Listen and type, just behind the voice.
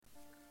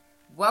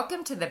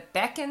Welcome to the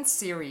Beck and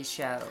Siri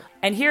Show.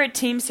 And here at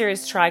Team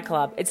Serious Tri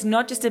Club, it's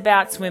not just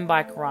about swim,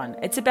 bike, run.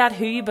 It's about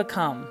who you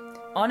become.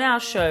 On our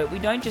show, we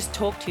don't just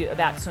talk to you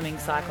about swimming,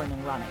 cycling,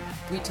 and running.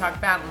 We talk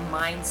about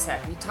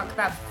mindset. We talk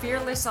about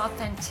fearless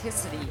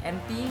authenticity and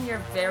being your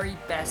very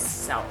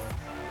best self.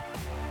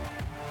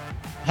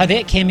 Hi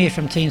there, Cam here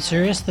from Team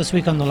Serious. This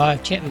week on the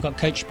live chat, we've got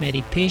Coach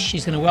Maddy Pesch.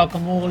 She's going to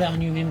welcome all our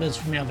new members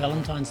from our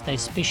Valentine's Day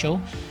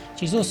special.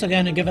 She's also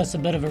going to give us a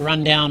bit of a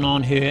rundown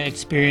on her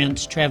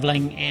experience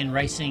travelling and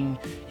racing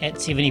at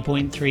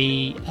 70.3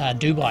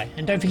 Dubai.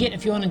 And don't forget,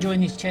 if you want to join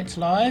these chats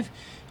live,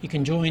 you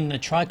can join the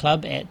Tri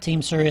Club at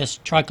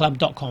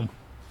teamserioustriclub.com.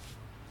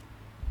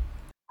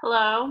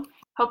 Hello.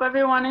 Hope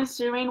everyone is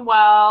doing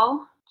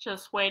well.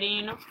 Just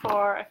waiting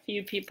for a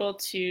few people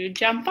to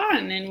jump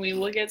on, and we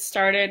will get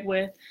started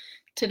with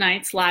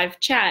tonight's live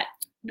chat.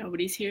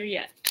 Nobody's here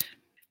yet.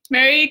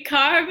 Mary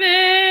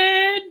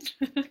Carmen!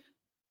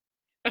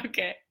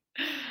 Okay.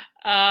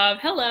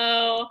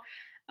 Hello.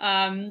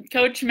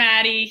 Coach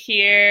Maddy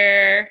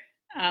here.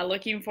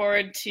 Looking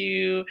forward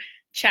to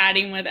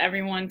chatting with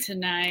everyone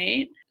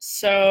tonight.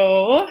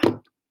 So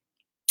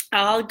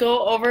I'll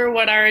go over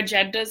what our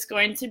agenda is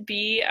going to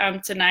be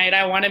tonight.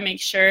 I want to make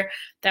sure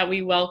that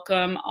we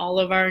welcome all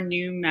of our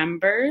new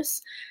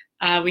members.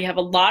 We have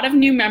a lot of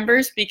new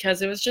members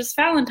because it was just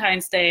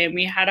Valentine's Day and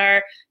we had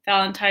our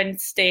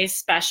Valentine's Day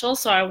special.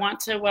 So I want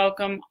to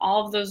welcome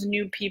all of those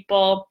new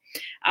people.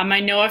 I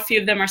know a few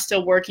of them are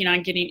still working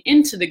on getting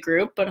into the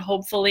group, but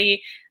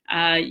hopefully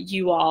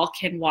you all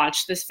can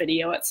watch this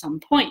video at some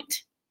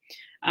point.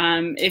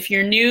 If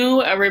you're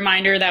new, a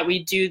reminder that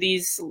we do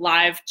these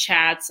live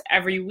chats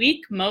every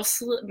week,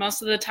 most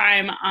of the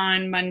time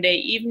on Monday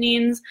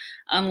evenings,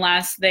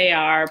 unless they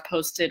are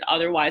posted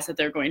otherwise that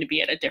they're going to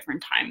be at a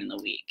different time in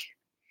the week.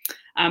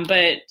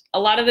 But a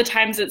lot of the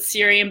times it's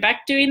Siri and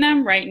Beck doing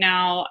them. Right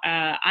now,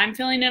 I'm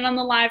filling in on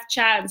the live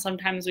chat, and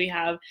sometimes we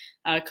have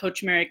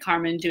Coach Mary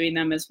Carmen doing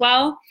them as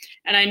well.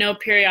 And I know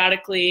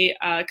periodically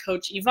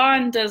Coach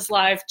Yvonne does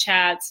live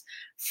chats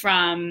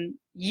from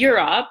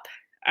Europe,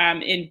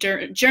 in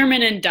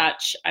German and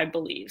Dutch, I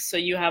believe. So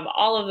you have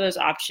all of those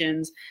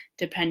options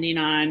depending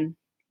on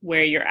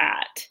where you're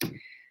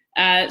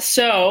at.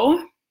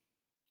 So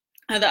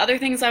the other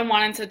things I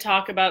wanted to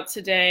talk about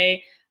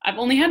today, I've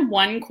only had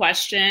one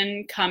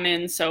question come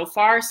in so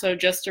far. So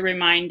just a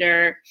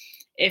reminder,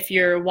 if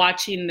you're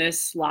watching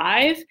this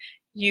live,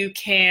 you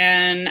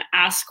can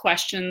ask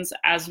questions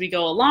as we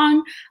go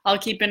along. I'll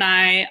keep an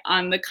eye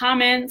on the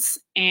comments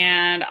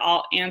and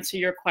I'll answer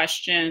your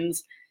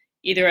questions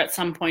either at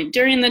some point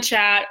during the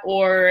chat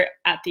or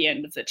at the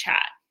end of the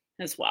chat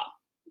as well.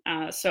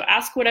 So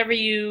ask whatever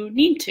you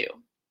need to.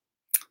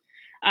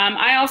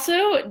 I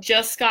also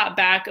just got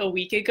back a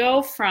week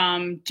ago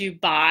from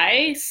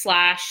Dubai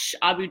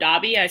 / Abu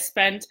Dhabi. I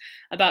spent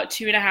about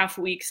 2.5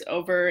 weeks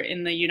over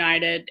in the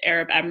United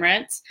Arab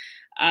Emirates.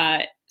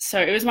 So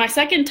it was my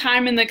second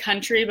time in the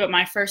country, but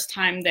my first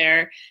time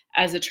there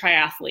as a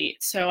triathlete.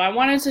 So I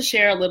wanted to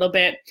share a little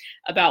bit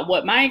about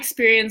what my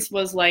experience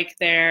was like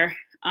there,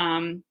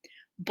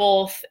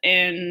 both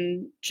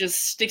in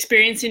just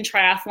experiencing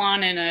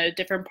triathlon in a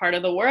different part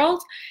of the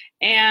world,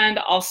 and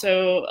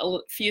also a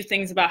few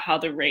things about how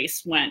the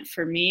race went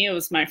for me. It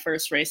was my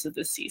first race of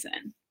the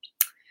season.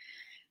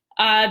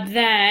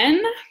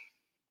 Then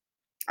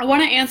I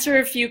want to answer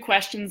a few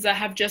questions that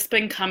have just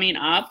been coming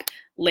up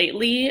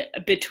lately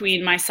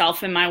between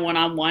myself and my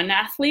one-on-one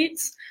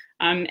athletes.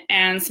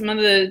 And some of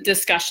the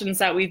discussions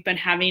that we've been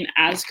having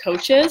as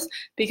coaches,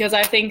 because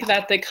I think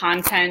that the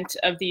content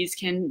of these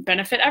can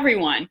benefit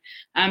everyone.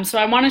 So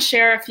I want to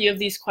share a few of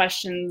these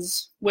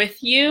questions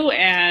with you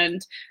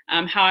and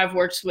how I've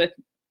worked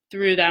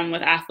through them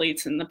with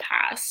athletes in the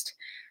past.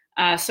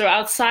 So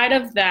outside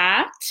of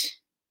that,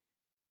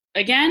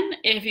 again,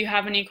 if you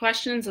have any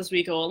questions as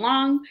we go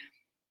along,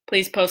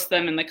 please post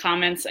them in the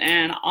comments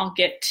and I'll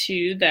get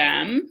to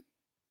them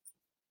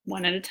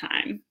one at a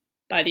time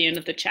by the end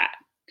of the chat.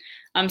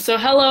 So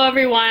hello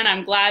everyone,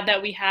 I'm glad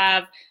that we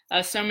have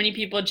so many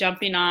people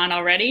jumping on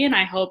already, and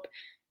I hope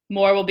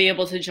more will be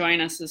able to join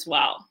us as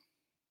well.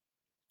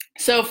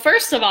 So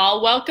first of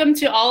all, welcome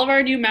to all of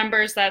our new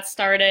members that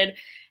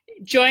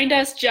joined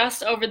us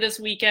just over this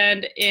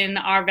weekend in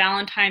our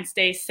Valentine's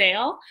Day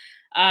sale.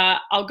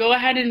 I'll go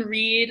ahead and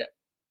read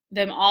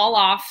them all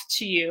off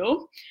to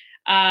you.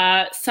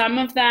 Some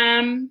of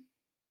them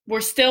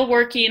we're still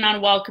working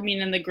on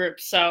welcoming in the group,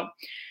 so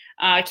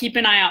keep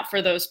an eye out for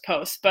those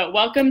posts. But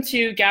welcome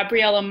to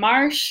Gabriella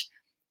Marsh,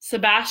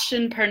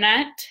 Sebastian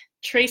Pernette,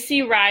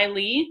 Tracy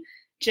Riley,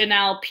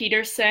 Janelle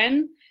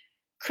Peterson,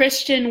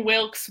 Christian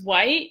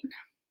Wilkes-White,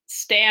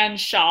 Stan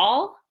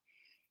Shaw,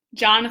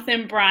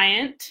 Jonathan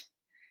Bryant,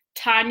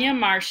 Tanya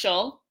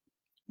Marshall,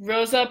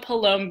 Rosa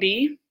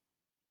Palombi,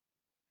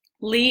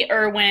 Lee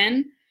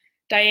Irwin,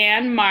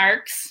 Diane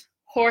Marks,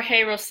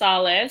 Jorge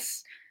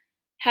Rosales,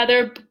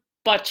 Heather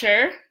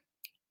Butcher,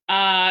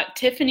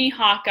 Tiffany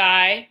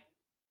Hawkeye,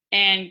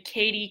 and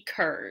Katie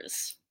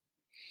Kurz.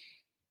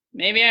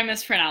 Maybe I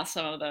mispronounced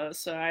some of those,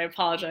 so I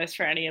apologize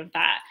for any of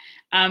that.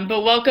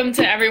 But welcome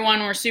to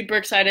everyone. We're super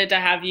excited to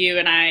have you,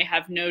 and I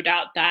have no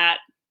doubt that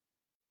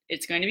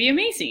it's going to be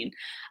amazing.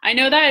 I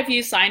know that if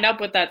you signed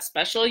up with that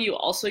special, you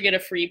also get a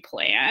free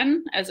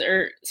plan I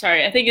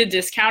think a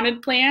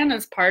discounted plan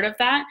as part of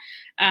that.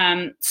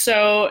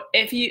 So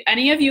if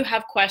any of you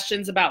have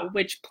questions about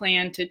which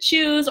plan to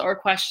choose or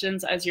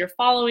questions as you're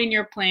following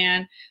your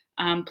plan,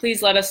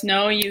 please let us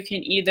know. You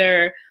can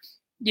either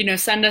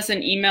send us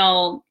an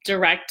email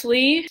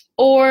directly,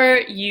 or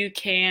you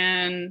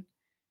can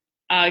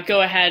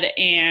go ahead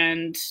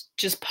and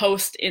just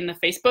post in the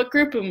Facebook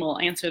group and we'll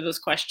answer those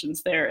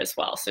questions there as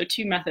well. So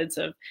 2 methods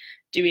of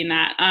doing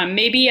that.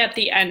 Maybe at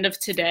the end of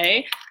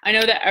today, I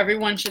know that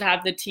everyone should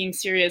have the Team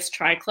Serious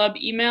Tri Club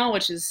email,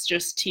 which is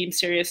just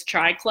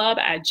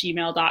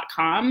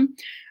teamserioustriClub@gmail.com.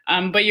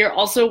 But you're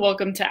also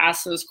welcome to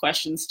ask those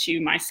questions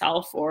to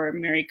myself or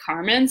Mary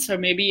Carmen. So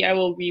maybe I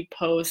will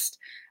repost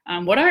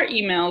what our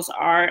emails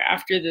are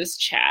after this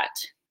chat.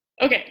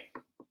 Okay.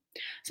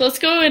 So let's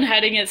go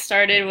ahead and get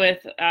started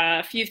with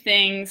a few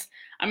things.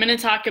 I'm going to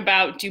talk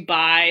about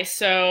Dubai.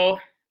 So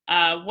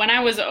when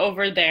I was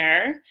over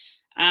there,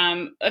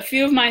 a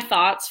few of my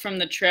thoughts from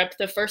the trip.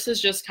 The first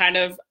is just kind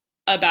of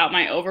about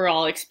my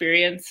overall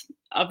experience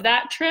of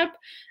that trip.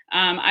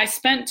 I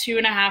spent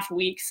 2.5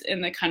 weeks in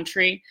the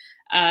country.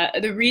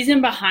 The reason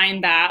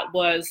behind that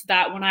was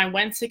that when I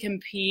went to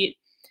compete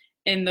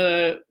in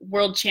the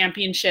World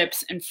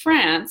Championships in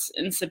France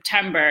in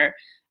September,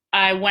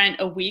 I went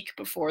a week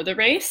before the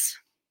race.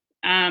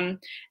 And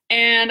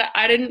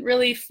I didn't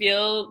really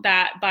feel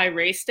that by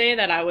race day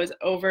that I was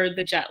over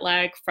the jet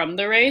lag from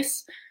the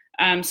race.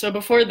 So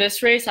before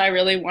this race, I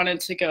really wanted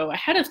to go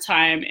ahead of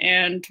time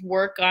and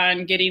work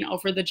on getting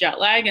over the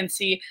jet lag and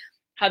see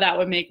how that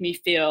would make me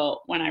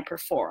feel when I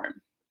perform.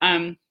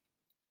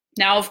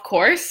 Now, of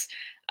course,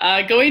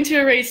 going to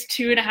a race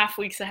 2.5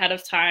 weeks ahead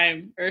of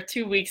time, or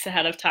 2 weeks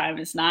ahead of time,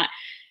 is not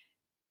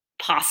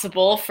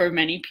possible for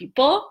many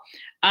people.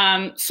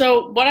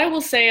 So what I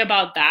will say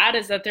about that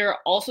is that there are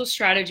also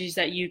strategies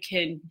that you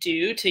can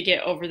do to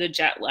get over the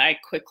jet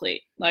lag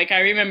quickly. Like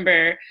I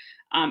remember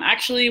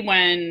actually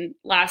when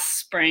last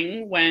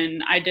spring,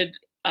 when I did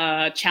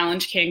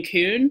Challenge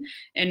Cancun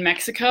in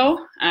Mexico,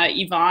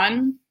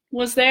 Yvonne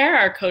was there,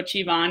 our coach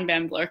Yvonne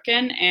Van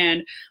Blurken,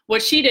 and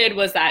what she did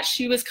was that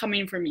she was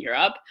coming from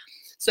Europe.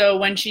 So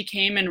when she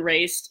came and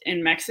raced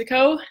in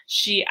Mexico,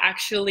 she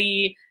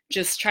actually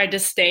just tried to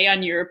stay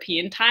on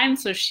European time.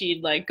 So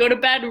she'd like go to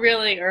bed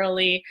really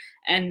early,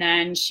 and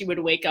then she would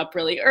wake up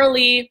really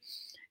early,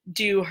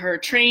 do her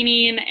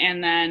training,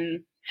 and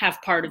then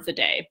have part of the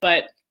day.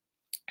 But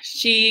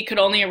she could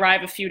only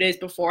arrive a few days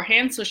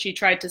beforehand, so she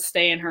tried to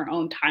stay in her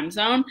own time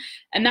zone.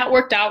 And that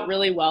worked out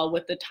really well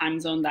with the time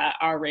zone that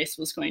our race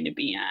was going to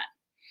be at.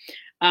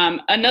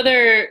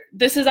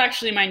 This is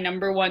actually my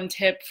number one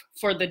tip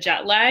for the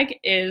jet lag,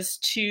 is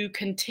to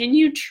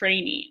continue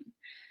training.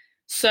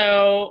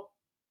 So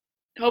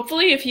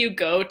hopefully if you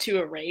go to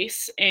a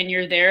race and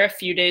you're there a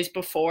few days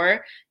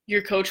before,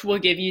 your coach will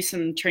give you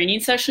some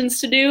training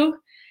sessions to do.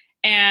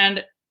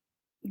 And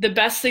the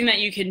best thing that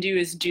you can do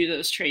is do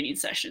those training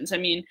sessions. I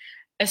mean,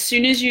 as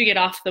soon as you get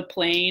off the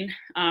plane,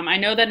 I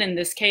know that in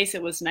this case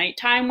it was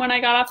nighttime when I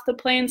got off the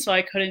plane, so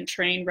I couldn't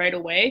train right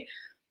away.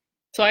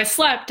 So I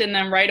slept, and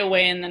then right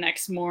away in the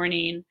next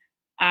morning,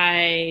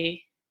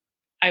 I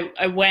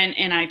went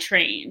and I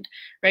trained,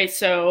 right?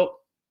 So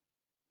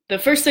the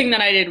first thing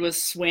that I did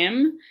was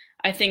swim.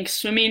 I think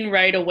swimming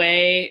right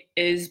away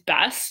is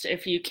best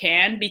if you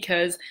can,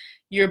 because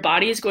your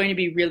body is going to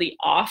be really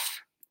off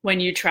when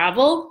you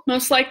travel,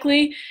 most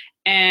likely.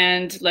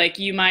 And like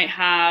you might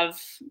have,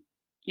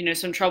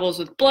 some troubles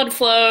with blood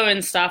flow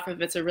and stuff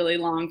if it's a really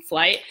long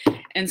flight.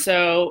 And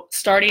so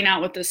starting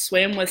out with the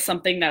swim with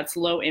something that's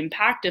low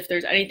impact, if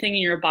there's anything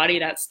in your body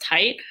that's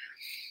tight,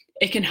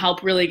 it can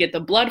help really get the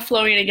blood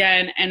flowing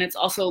again. And it's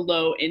also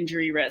low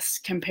injury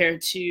risk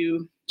compared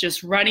to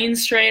just running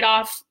straight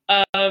off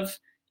of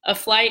a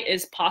flight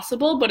is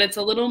possible, but it's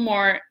a little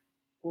more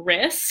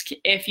risk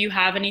if you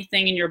have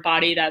anything in your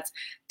body that's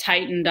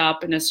tightened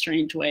up in a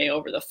strange way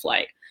over the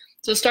flight.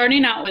 So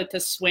starting out with the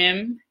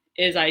swim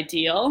is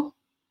ideal.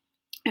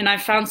 And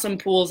I've found some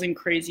pools in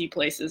crazy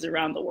places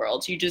around the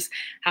world. You just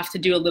have to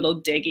do a little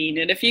digging.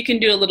 And if you can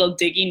do a little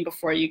digging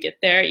before you get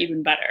there,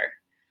 even better.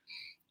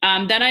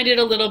 Then I did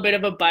a little bit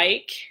of a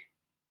bike,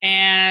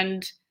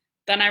 and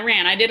then I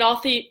ran. I did all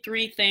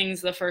three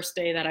things the first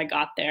day that I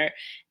got there.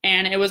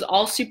 And it was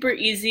all super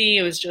easy.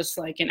 It was just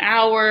like an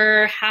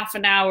hour, half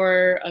an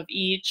hour of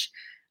each.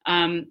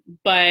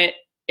 But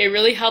it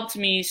really helped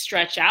me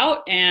stretch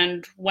out.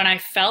 And when I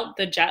felt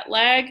the jet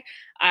lag,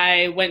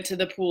 I went to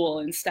the pool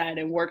instead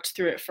and worked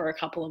through it for a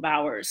couple of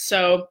hours.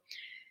 So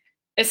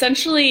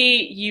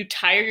essentially, you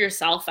tire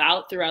yourself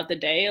out throughout the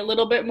day a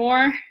little bit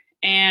more.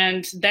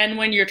 And then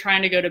when you're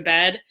trying to go to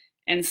bed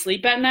and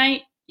sleep at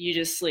night, you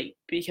just sleep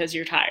because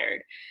you're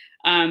tired.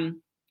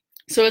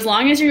 So as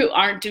long as you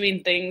aren't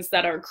doing things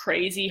that are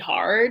crazy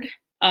hard,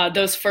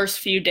 those first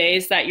few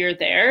days that you're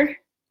there,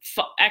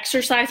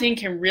 exercising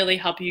can really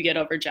help you get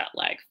over jet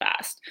lag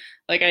fast.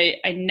 Like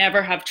I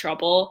never have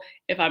trouble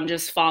if I'm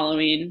just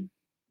following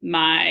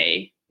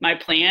my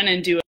plan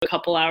and do a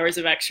couple hours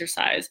of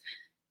exercise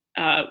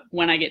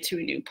when I get to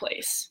a new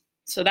place.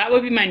 So that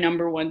would be my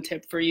number one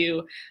tip for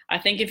you. I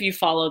think if you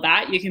follow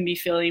that, you can be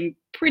feeling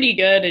pretty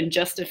good in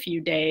just a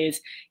few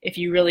days if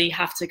you really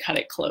have to cut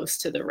it close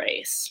to the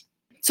race.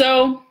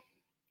 So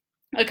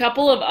a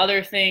couple of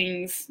other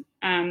things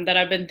that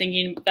I've been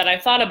thinking, that I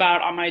thought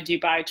about on my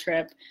Dubai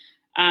trip.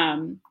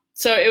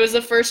 So it was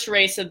the first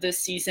race of this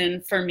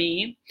season for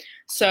me.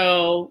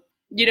 So,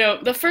 you know,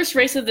 the first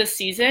race of this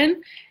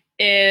season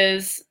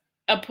is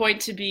a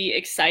point to be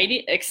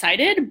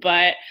excited,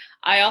 but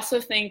I also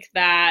think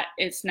that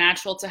it's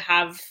natural to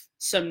have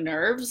some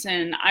nerves,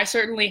 and I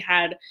certainly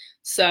had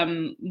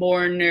some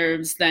more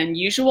nerves than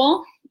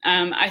usual.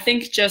 I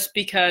think just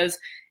because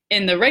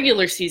in the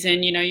regular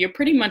season, you know, you're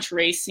pretty much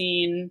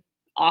racing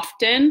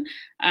often.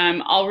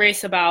 I'll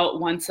race about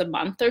once a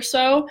month or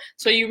so.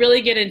 So you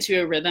really get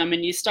into a rhythm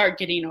and you start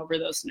getting over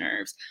those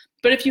nerves.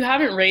 But if you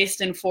haven't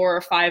raced in 4 or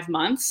 5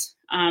 months,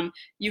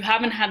 you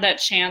haven't had that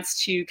chance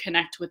to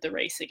connect with the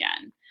race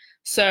again.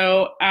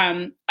 So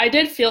I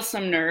did feel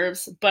some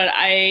nerves, but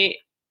I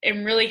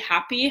am really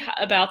happy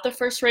about the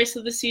first race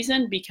of the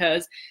season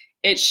because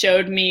it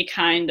showed me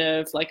kind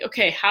of like,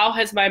 okay, how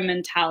has my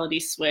mentality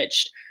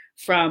switched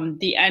from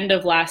the end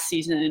of last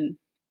season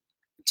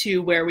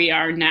to where we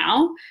are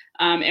now?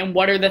 And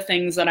what are the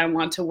things that I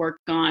want to work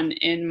on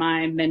in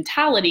my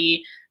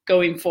mentality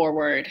going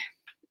forward?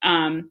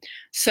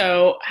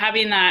 So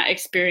having that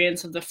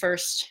experience of the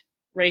first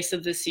race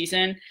of the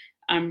season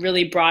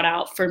really brought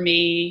out for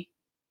me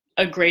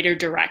a greater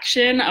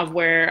direction of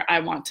where I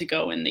want to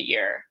go in the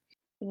year.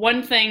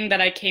 One thing that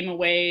I came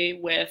away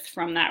with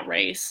from that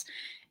race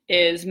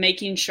is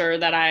making sure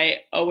that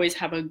I always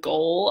have a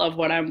goal of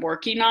what I'm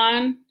working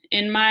on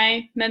in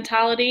my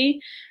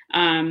mentality.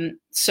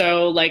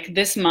 So like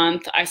this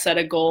month, I set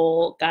a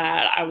goal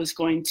that I was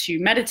going to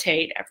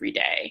meditate every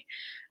day.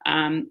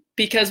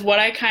 Because what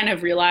I kind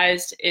of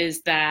realized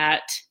is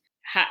that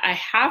I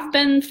have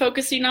been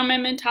focusing on my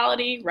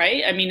mentality,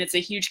 right? I mean, it's a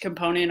huge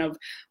component of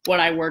what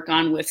I work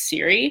on with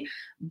Siri,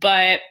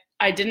 but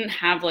I didn't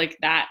have like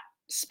that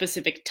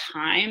specific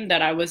time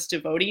that I was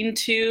devoting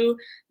to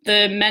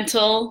the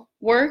mental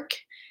work.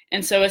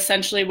 And so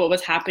essentially what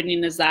was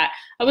happening is that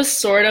I was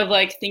sort of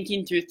like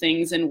thinking through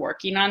things and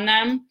working on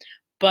them,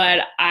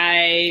 but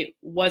I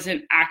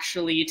wasn't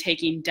actually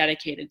taking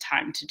dedicated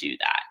time to do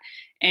that.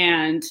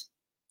 And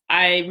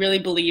I really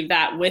believe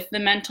that with the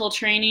mental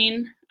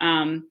training,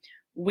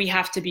 we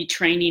have to be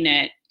training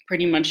it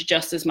pretty much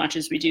just as much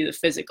as we do the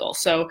physical.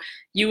 So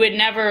you would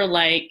never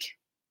like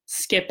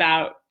skip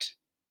out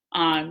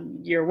on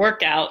your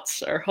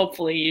workouts, or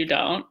hopefully you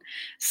don't.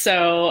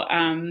 So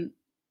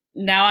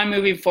now I'm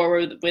moving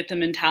forward with the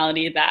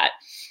mentality that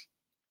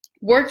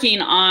working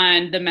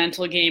on the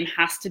mental game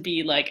has to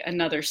be like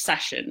another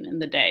session in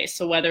the day.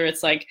 So whether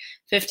it's like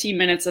 15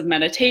 minutes of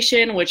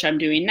meditation, which I'm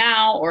doing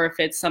now, or if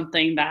it's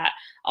something that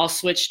I'll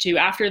switch to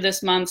after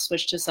this month,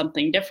 switch to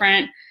something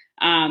different.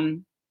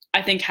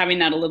 I think having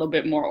that a little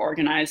bit more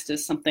organized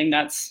is something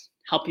that's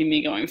helping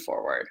me going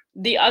forward.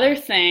 The other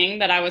thing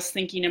that I was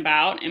thinking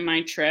about in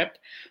my trip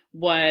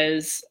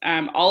was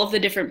all of the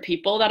different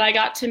people that I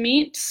got to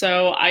meet.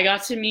 So I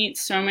got to meet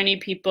so many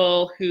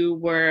people who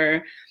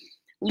were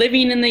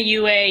living in the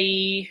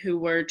UAE, who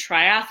were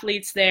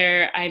triathletes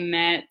there. I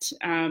met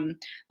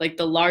like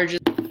the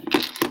largest.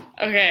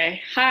 Okay,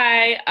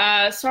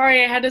 hi.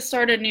 Sorry, I had to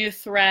start a new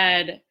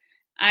thread.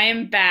 I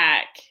am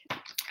back.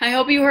 I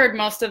hope you heard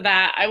most of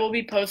that. I will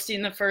be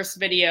posting the first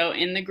video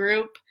in the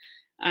group.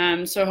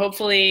 So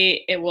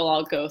hopefully it will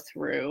all go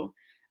through.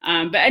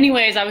 But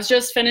anyways, I was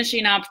just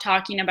finishing up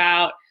talking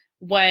about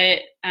what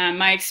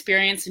my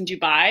experience in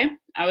Dubai.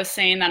 I was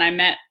saying that I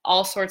met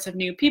all sorts of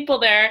new people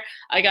there.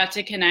 I got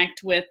to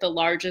connect with the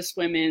largest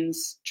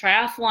women's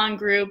triathlon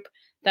group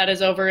that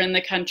is over in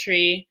the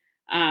country.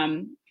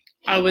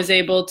 I was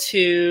able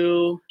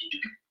to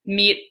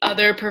meet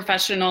other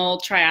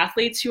professional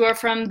triathletes who are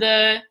from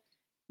the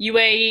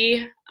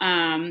UAE.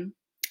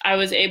 I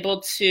was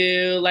able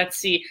to,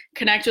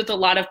 connect with a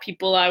lot of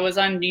people. I was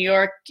on New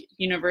York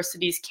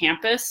University's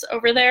campus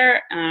over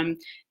there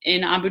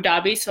in Abu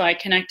Dhabi, so I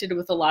connected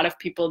with a lot of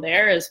people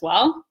there as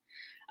well.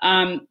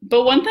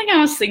 But one thing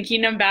I was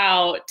thinking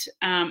about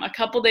a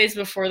couple days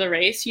before the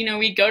race, you know,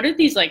 we go to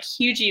these like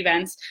huge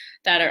events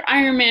that are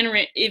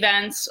Ironman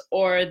events,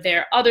 or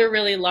they're other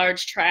really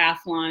large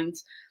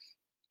triathlons.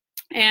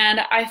 And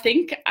I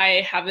think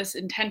I have this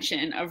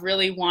intention of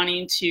really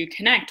wanting to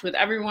connect with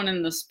everyone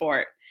in the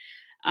sport.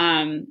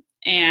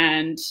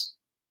 And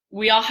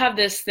we all have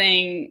this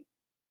thing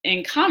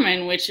in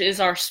common, which is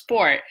our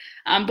sport.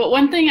 But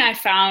one thing I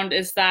found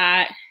is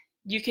that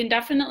you can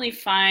definitely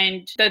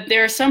find that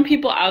there are some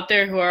people out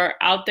there who are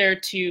out there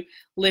to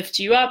lift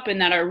you up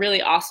and that are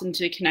really awesome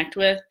to connect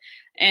with.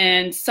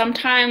 And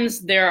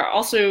sometimes there are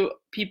also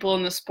people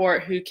in the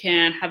sport who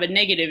can have a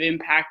negative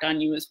impact on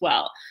you as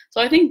well.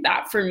 So I think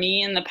that for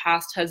me in the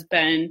past has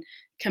been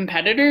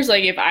competitors.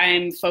 Like if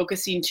I'm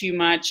focusing too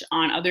much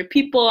on other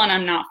people and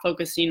I'm not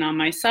focusing on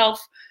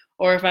myself,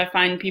 or if I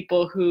find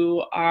people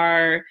who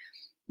are,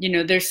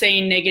 they're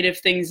saying negative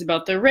things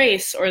about the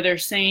race, or they're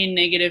saying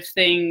negative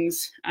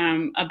things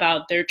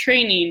about their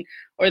training,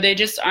 or they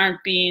just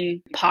aren't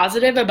being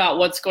positive about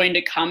what's going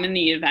to come in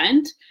the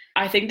event,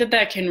 I think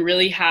that can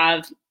really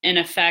have an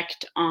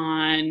effect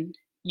on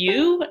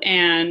you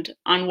and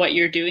on what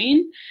you're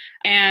doing.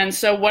 And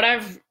so what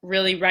I've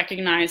really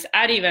recognized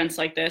at events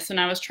like this, and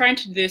I was trying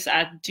to do this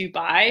at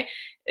Dubai,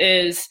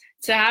 is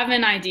to have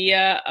an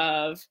idea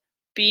of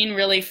being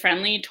really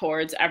friendly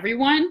towards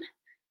everyone,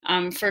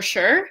 for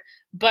sure,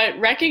 but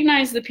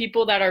recognize the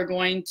people that are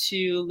going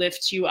to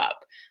lift you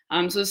up.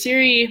 So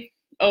Siri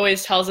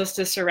always tells us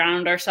to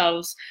surround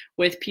ourselves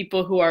with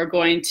people who are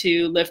going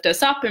to lift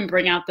us up and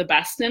bring out the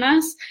best in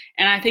us.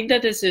 And I think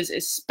that this is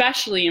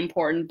especially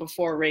important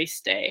before race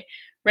day,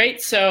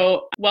 right?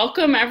 So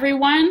welcome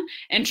everyone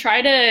and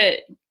try to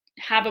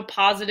have a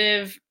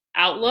positive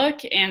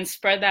outlook and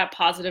spread that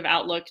positive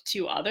outlook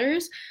to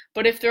others.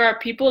 But if there are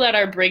people that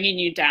are bringing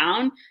you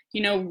down,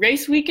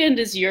 race weekend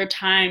is your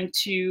time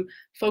to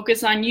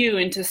focus on you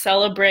and to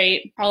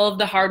celebrate all of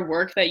the hard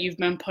work that you've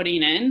been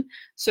putting in.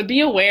 So be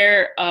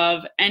aware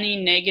of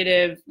any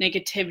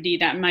negativity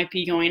that might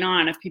be going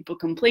on, of people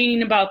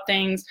complaining about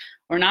things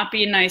or not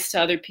being nice to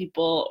other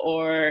people,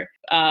 or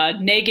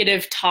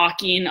negative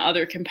talking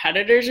other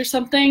competitors or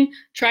something.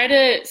 Try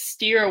to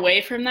steer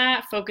away from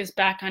that, focus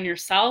back on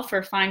yourself,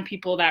 or find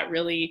people that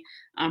really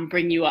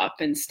bring you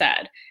up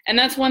instead. And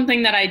that's one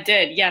thing that I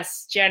did.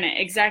 Yes, Janet,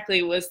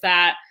 exactly, was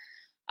that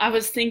I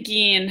was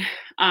thinking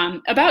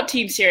about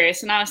Team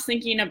Serious, and I was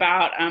thinking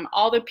about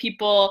all the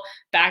people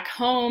back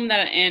home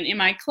and in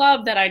my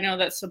club that I know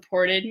that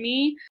supported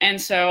me.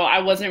 And so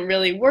I wasn't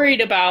really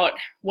worried about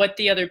what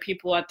the other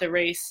people at the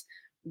race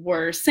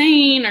were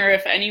saying, or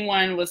if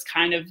anyone was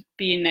kind of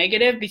being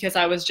negative, because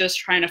I was just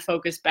trying to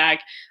focus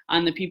back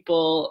on the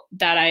people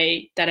that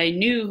I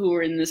knew who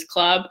were in this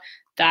club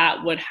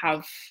that would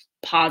have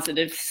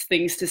positive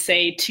things to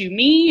say to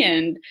me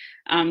and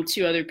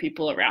to other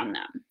people around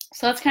them.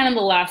 So that's kind of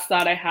the last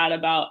thought I had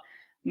about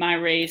my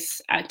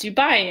race at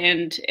Dubai.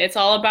 And it's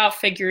all about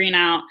figuring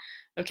out,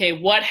 okay,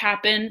 what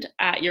happened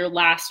at your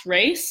last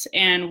race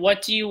and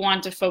what do you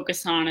want to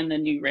focus on in the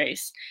new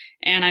race?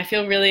 And I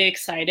feel really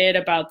excited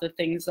about the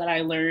things that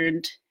I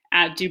learned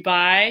at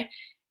Dubai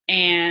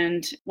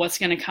and what's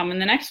going to come in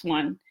the next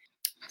one.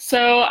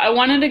 So I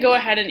wanted to go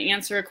ahead and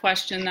answer a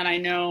question that I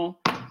know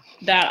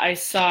that I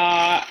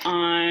saw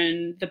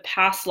on the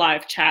past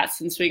live chat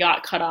since we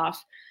got cut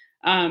off.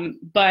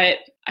 But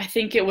I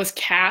think it was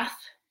Kath,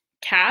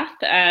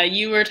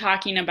 you were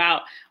talking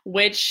about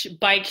which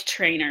bike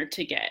trainer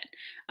to get.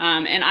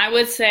 And I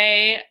would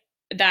say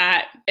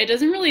that it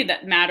doesn't really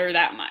matter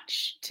that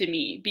much to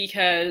me,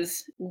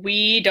 because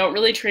we don't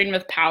really train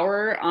with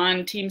power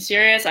on Team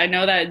Serious. I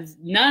know that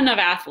none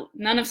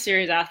of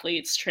Serious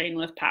athletes train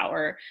with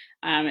power.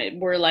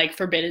 We're like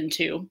forbidden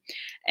to.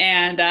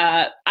 And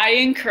I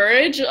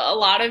encourage a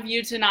lot of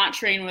you to not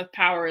train with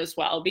power as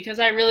well, because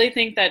I really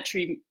think that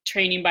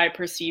training by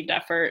perceived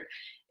effort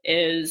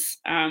is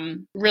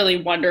really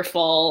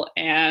wonderful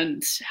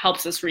and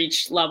helps us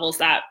reach levels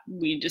that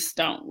we just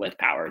don't with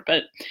power.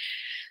 But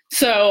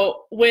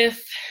so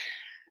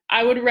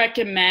I would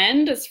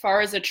recommend, as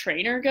far as a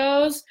trainer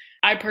goes,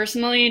 I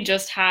personally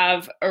just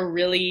have a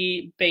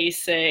really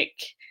basic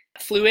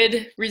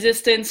fluid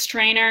resistance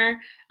trainer.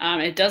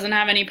 It doesn't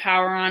have any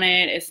power on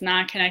it. It's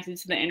not connected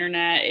to the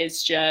internet.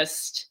 It's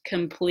just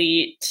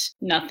complete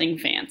nothing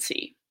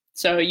fancy.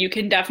 So you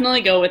can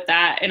definitely go with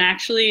that. And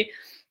actually,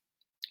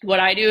 what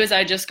I do is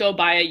I just go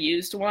buy a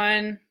used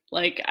one.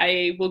 Like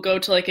I will go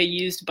to like a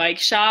used bike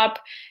shop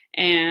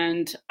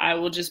and I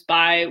will just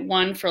buy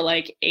one for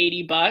like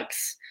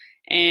 $80.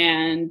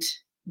 And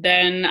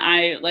then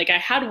I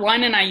had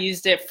one and I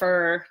used it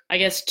for, I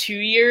guess, 2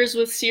 years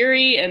with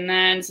Siri. And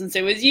then since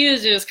it was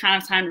used, it was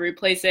kind of time to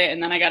replace it.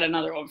 And then I got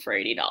another one for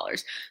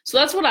 $80. So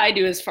that's what I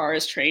do as far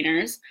as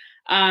trainers.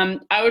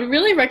 I would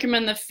really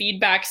recommend the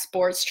Feedback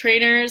Sports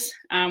trainers,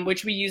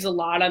 which we use a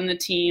lot on the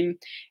team.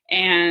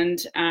 And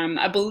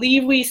I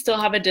believe we still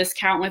have a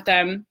discount with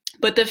them.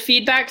 But the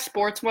Feedback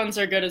Sports ones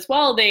are good as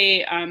well.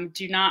 They are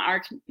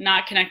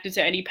not connected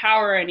to any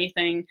power or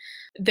anything.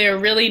 They're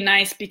really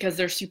nice because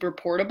they're super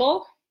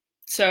portable.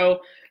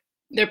 So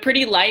they're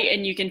pretty light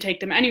and you can take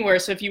them anywhere.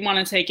 So if you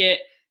want to take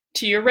it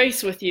to your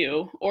race with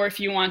you, or if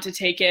you want to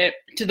take it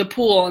to the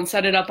pool and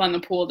set it up on the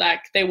pool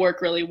deck, they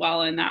work really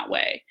well in that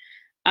way.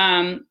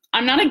 I'm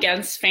not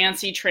against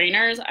fancy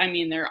trainers. I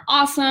mean, they're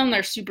awesome.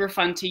 They're super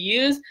fun to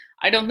use.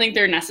 I don't think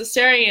they're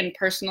necessary. And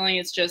personally,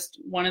 it's just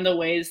one of the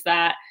ways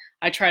that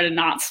I try to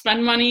not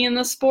spend money in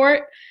the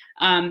sport.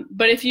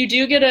 But if you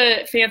do get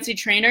a fancy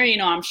trainer,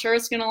 I'm sure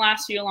it's going to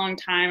last you a long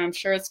time. I'm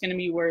sure it's going to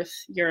be worth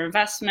your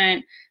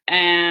investment.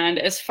 And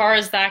as far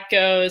as that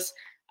goes,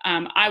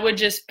 I would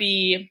just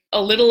be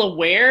a little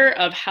aware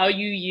of how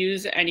you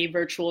use any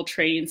virtual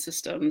training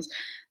systems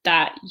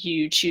that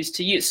you choose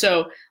to use.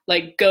 So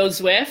like Go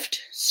Zwift,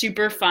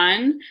 super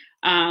fun.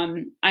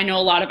 I know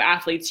a lot of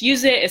athletes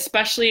use it,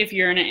 especially if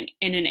you're in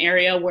an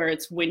area where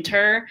it's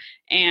winter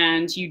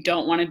and you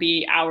don't want to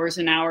be hours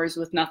and hours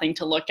with nothing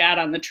to look at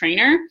on the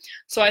trainer.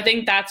 So I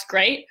think that's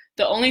great.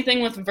 The only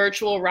thing with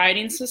virtual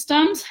riding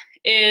systems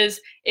is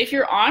if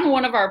you're on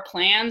one of our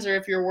plans or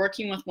if you're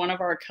working with one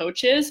of our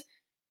coaches,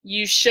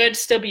 you should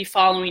still be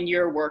following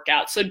your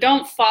workout. So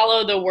don't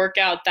follow the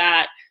workout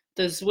that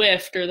the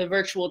Zwift or the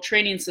virtual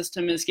training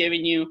system is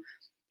giving you.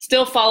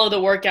 Still follow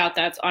the workout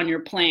that's on your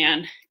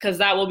plan, because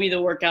that will be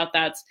the workout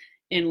that's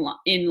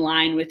in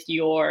line with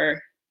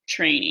your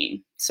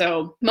training.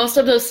 So most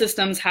of those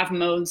systems have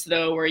modes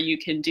though where you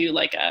can do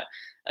like a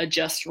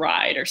just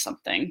ride or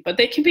something, but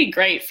they can be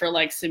great for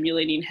like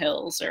simulating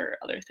hills or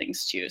other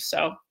things too.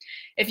 So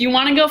if you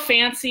want to go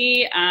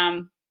fancy,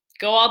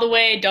 go all the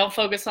way, don't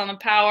focus on the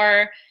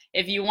power.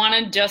 If you want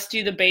to just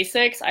do the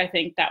basics, I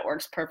think that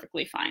works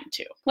perfectly fine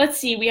too. Let's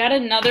see, we had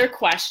another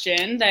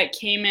question that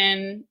came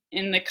in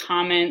the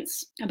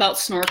comments about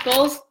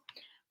snorkels.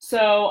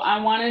 So I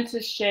wanted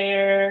to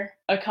share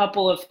a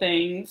couple of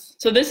things.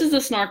 So this is the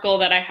snorkel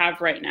that I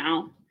have right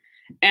now,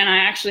 and I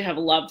actually have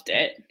loved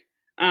it.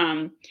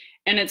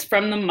 And it's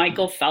from the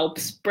Michael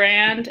Phelps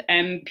brand,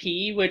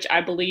 MP, which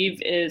I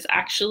believe is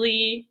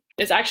actually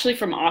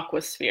from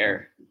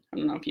Aquasphere. I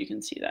don't know if you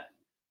can see that.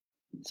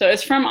 So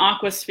it's from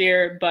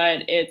Aquasphere,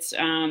 but it's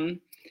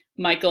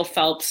Michael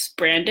Phelps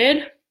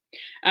branded.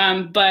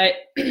 But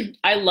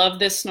I love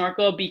this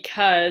snorkel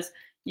because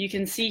you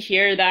can see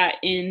here that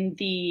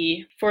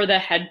for the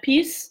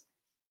headpiece,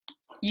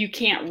 you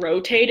can't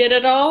rotate it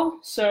at all.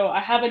 So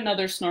I have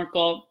another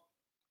snorkel.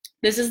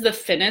 This is the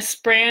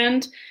Finnis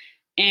brand,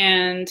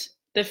 and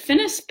the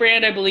Finnis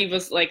brand, I believe,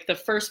 was like the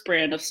first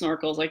brand of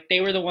snorkels. Like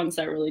they were the ones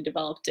that really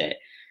developed it.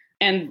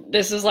 And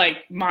this is like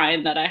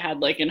mine that I had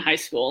like in high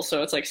school,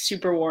 so it's like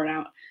super worn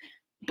out.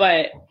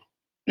 But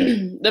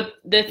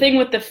the thing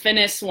with the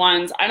Finnis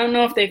ones, I don't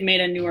know if they've made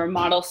a newer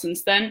model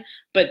since then,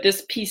 but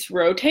this piece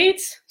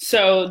rotates.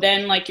 So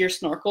then like your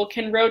snorkel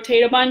can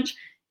rotate a bunch,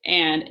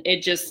 and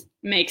it just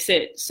makes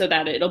it so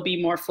that it'll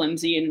be more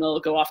flimsy and it'll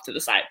go off to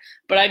the side.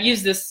 But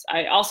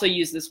I also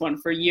use this one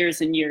for years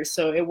and years,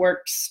 so it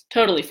works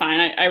totally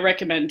fine. I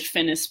recommend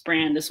Finnis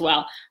brand as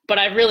well. But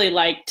I really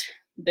liked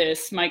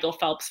this Michael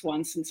Phelps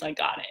one since I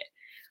got it.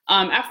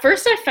 At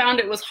first I found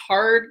it was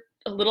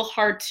a little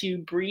hard to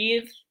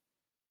breathe.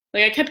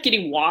 Like I kept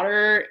getting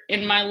water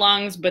in my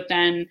lungs, but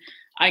then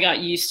I got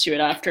used to it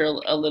after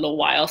a little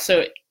while.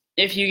 So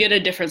if you get a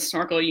different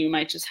snorkel, you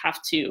might just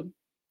have to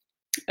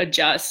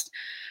adjust.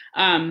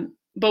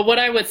 But what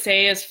I would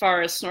say as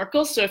far as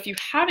snorkels, so if you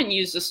haven't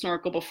used a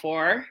snorkel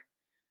before,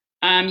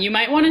 you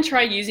might want to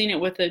try using it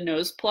with a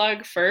nose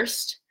plug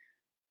first.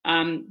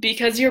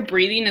 Because your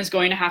breathing is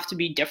going to have to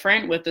be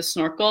different with the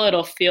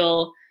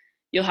snorkel.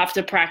 You'll have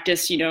to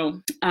practice,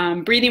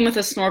 breathing with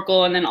a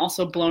snorkel and then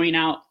also blowing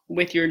out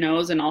with your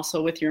nose and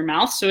also with your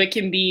mouth. So it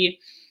can be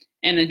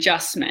an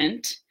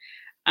adjustment.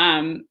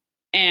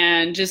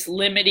 And just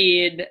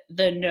limited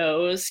the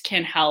nose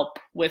can help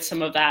with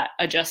some of that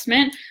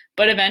adjustment.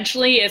 But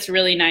eventually it's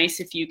really nice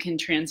if you can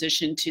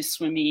transition to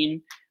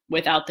swimming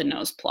without the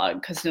nose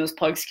plug, because nose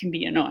plugs can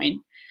be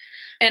annoying.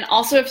 And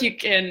also if you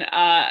can,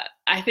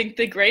 I think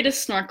the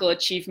greatest snorkel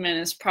achievement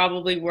is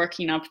probably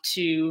working up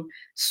to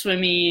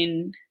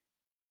swimming,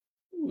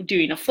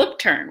 doing a flip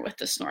turn with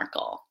the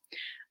snorkel.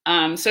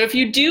 So if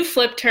you do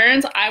flip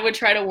turns, I would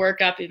try to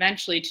work up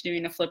eventually to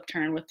doing a flip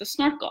turn with the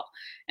snorkel,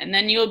 and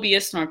then you'll be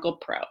a snorkel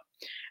pro.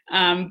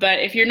 But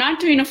if you're not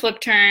doing a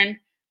flip turn,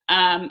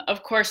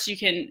 of course you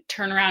can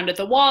turn around at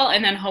the wall,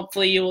 and then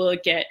hopefully you will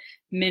get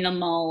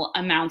minimal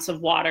amounts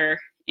of water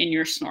in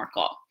your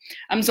snorkel.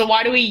 So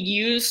why do we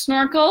use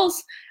snorkels?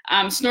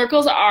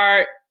 Snorkels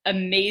are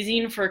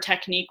amazing for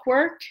technique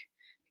work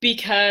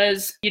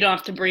because you don't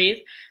have to breathe.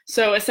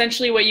 So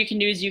essentially what you can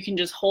do is you can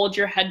just hold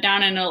your head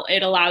down, and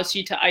it allows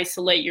you to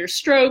isolate your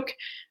stroke,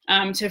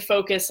 to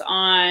focus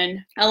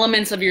on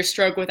elements of your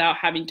stroke without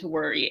having to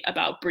worry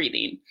about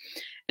breathing.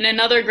 And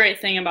another great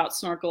thing about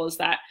snorkel is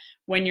that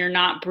when you're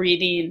not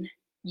breathing,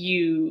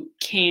 you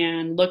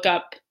can look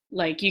up,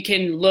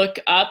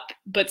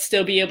 but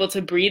still be able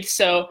to breathe.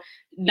 So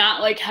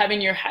not like having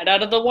your head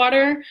out of the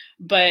water,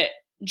 but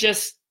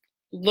just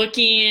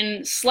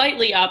looking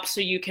slightly up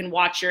so you can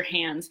watch your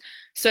hands.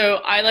 So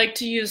I like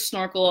to use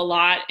snorkel a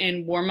lot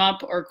in warm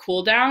up or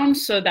cool down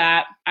so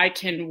that I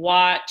can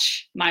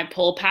watch my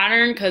pull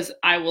pattern, because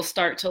I will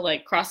start to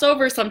like cross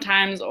over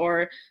sometimes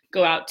or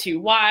go out too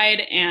wide.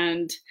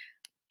 And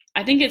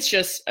I think it's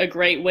just a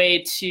great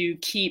way to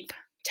keep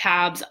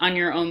tabs on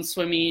your own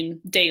swimming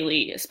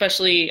daily,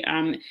 especially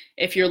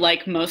if you're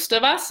like most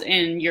of us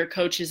and your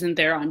coach isn't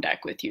there on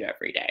deck with you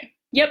every day.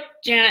 Yep,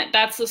 Janet,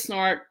 that's the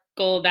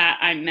snorkel that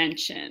I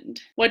mentioned.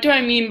 What do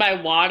I mean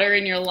by water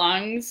in your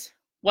lungs?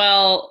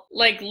 Well,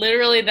 like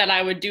literally that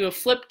I would do a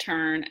flip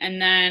turn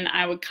and then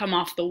I would come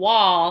off the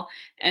wall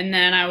and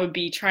then I would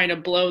be trying to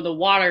blow the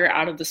water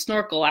out of the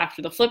snorkel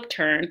after the flip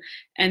turn.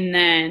 And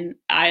then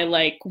I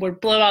would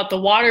blow out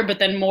the water, but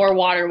then more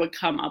water would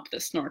come up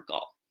the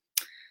snorkel.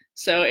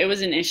 So it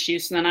was an issue.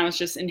 So then I was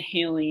just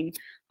inhaling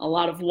a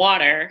lot of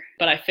water,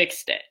 but I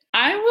fixed it.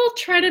 I will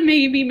try to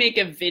maybe make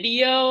a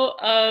video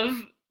of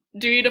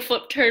doing a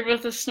flip turn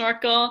with a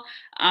snorkel,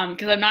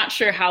 because I'm not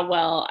sure how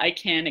well I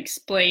can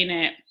explain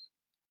it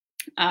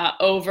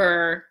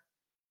over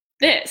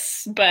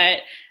this. But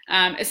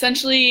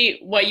essentially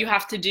what you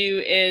have to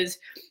do is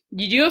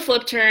you do a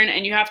flip turn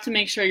and you have to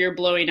make sure you're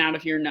blowing out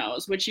of your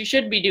nose, which you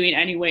should be doing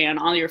anyway on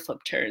all your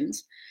flip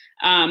turns.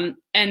 And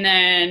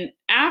then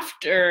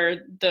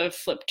after the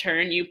flip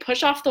turn, you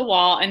push off the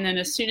wall, and then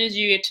as soon as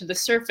you get to the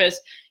surface,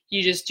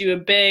 you just do a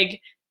big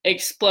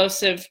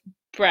explosive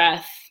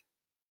breath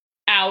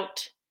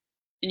out,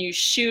 and you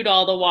shoot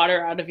all the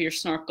water out of your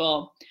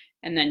snorkel,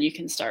 and then you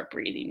can start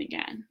breathing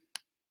again.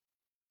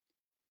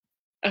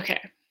 Okay,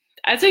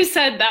 as I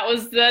said,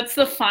 that's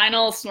the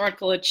final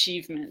snorkel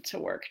achievement to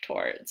work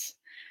towards.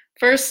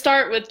 First,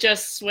 start with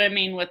just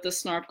swimming with the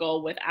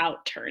snorkel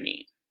without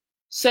turning.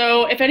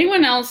 So if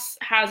anyone else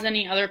has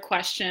any other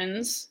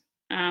questions,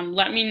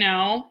 let me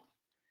know.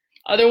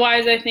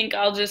 Otherwise, I think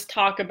I'll just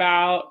talk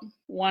about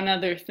one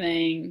other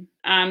thing.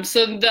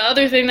 So the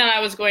other thing that I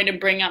was going to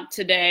bring up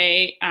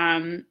today,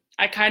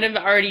 I kind of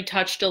already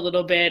touched a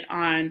little bit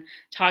on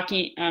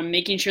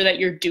making sure that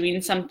you're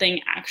doing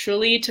something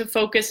actually to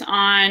focus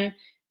on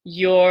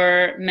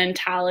your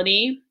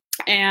mentality.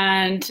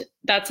 And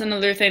that's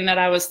another thing that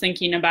I was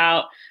thinking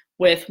about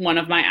with one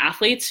of my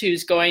athletes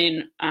who's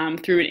going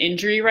through an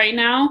injury right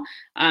now.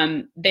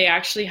 They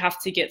actually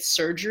have to get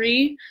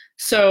surgery.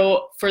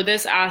 So for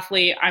this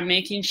athlete, I'm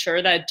making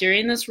sure that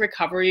during this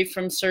recovery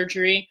from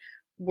surgery,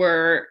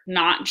 we're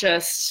not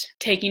just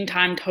taking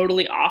time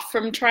totally off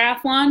from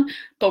triathlon,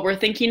 but we're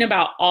thinking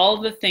about all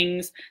the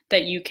things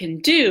that you can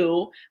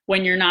do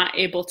when you're not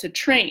able to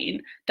train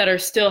that are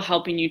still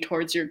helping you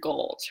towards your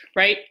goals,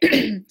 right?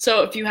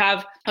 So if you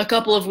have a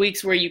couple of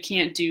weeks where you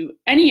can't do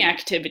any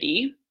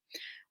activity,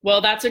 well,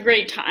 that's a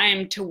great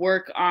time to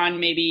work on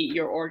maybe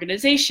your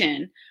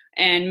organization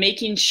and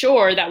making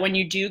sure that when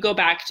you do go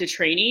back to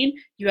training,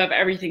 you have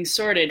everything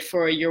sorted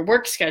for your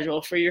work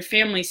schedule, for your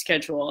family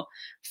schedule,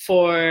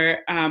 for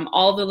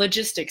all the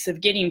logistics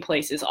of getting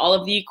places, all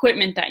of the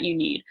equipment that you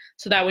need,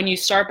 so that when you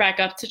start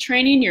back up to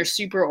training, you're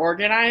super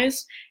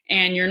organized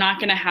and you're not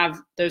going to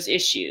have those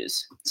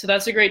issues. So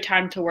that's a great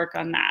time to work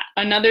on that.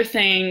 Another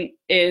thing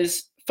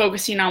is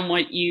focusing on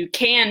what you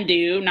can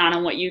do, not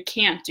on what you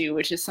can't do,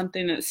 which is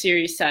something that the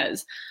series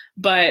says.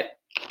 But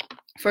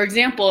for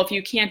example, if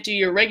you can't do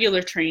your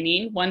regular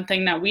training, one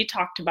thing that we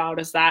talked about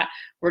is that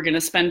we're going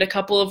to spend a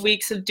couple of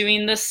weeks of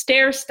doing the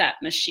stair step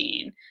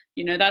machine.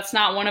 You know, that's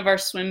not one of our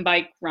swim,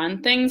 bike,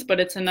 run things, but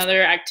it's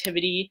another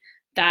activity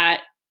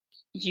that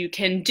you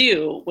can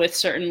do with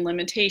certain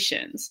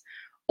limitations.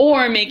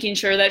 Or making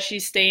sure that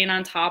she's staying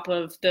on top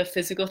of the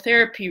physical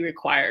therapy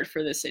required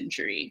for this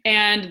injury.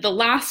 And the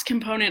last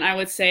component I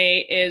would say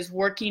is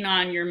working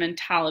on your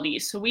mentality.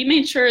 So we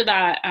made sure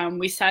that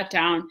we sat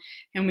down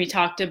and we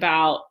talked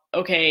about,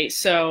 okay,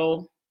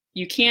 so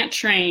you can't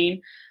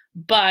train,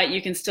 but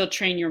you can still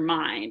train your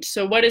mind.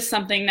 So what is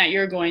something that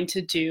you're going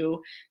to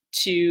do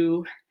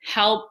to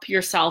help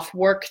yourself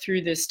work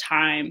through this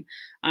time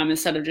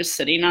instead of just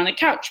sitting on the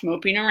couch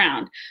moping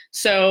around?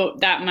 So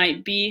that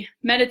might be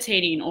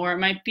meditating, or it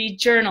might be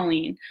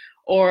journaling,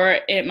 or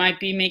it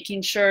might be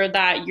making sure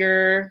that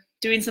you're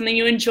doing something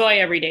you enjoy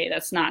every day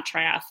that's not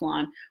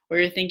triathlon, or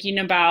you're thinking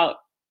about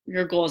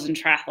your goals in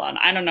triathlon.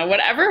 I don't know,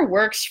 whatever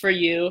works for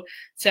you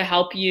to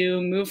help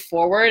you move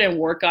forward and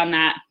work on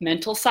that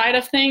mental side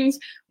of things.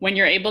 When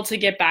you're able to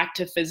get back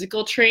to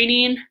physical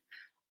training,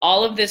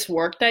 all of this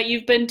work that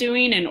you've been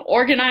doing and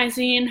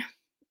organizing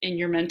in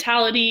your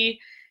mentality,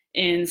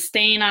 in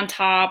staying on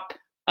top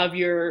of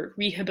your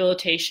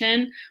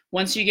rehabilitation,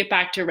 once you get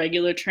back to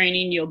regular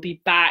training, you'll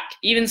be back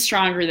even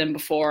stronger than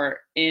before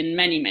in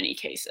many, many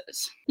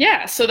cases.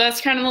 Yeah, so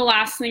that's kind of the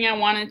last thing I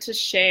wanted to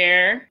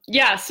share.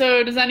 Yeah,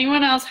 so does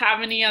anyone else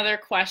have any other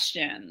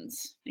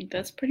questions? I think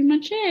that's pretty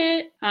much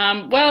it.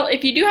 Well,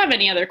 if you do have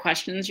any other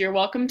questions, you're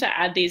welcome to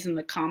add these in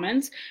the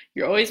comments.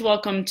 You're always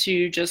welcome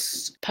to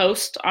just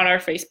post on our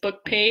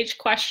Facebook page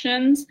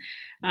questions.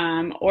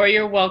 Or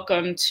you're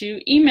welcome to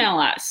email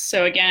us.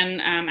 So again,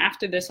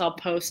 after this, I'll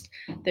post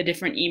the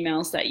different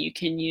emails that you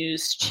can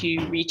use to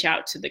reach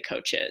out to the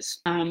coaches.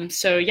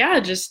 So yeah,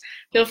 just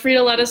feel free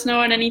to let us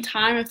know at any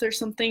time if there's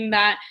something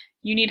that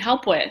you need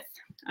help with.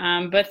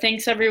 But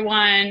thanks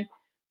everyone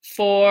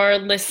for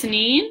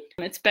listening.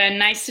 It's been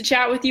nice to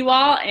chat with you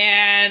all,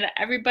 and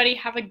everybody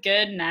have a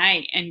good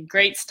night and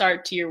great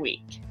start to your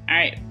week. All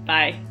right,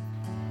 bye.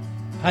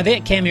 Hi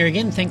there, Cam here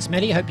again. Thanks,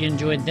 Maddie. Hope you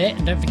enjoyed that.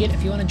 And don't forget,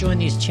 if you want to join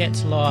these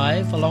chats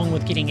live, along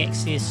with getting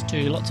access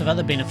to lots of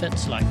other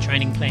benefits like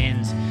training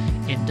plans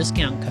and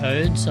discount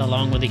codes,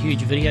 along with a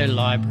huge video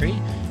library,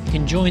 you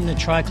can join the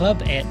Tri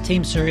Club at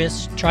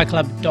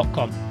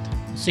teamsiriustriclub.com.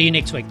 See you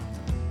next week.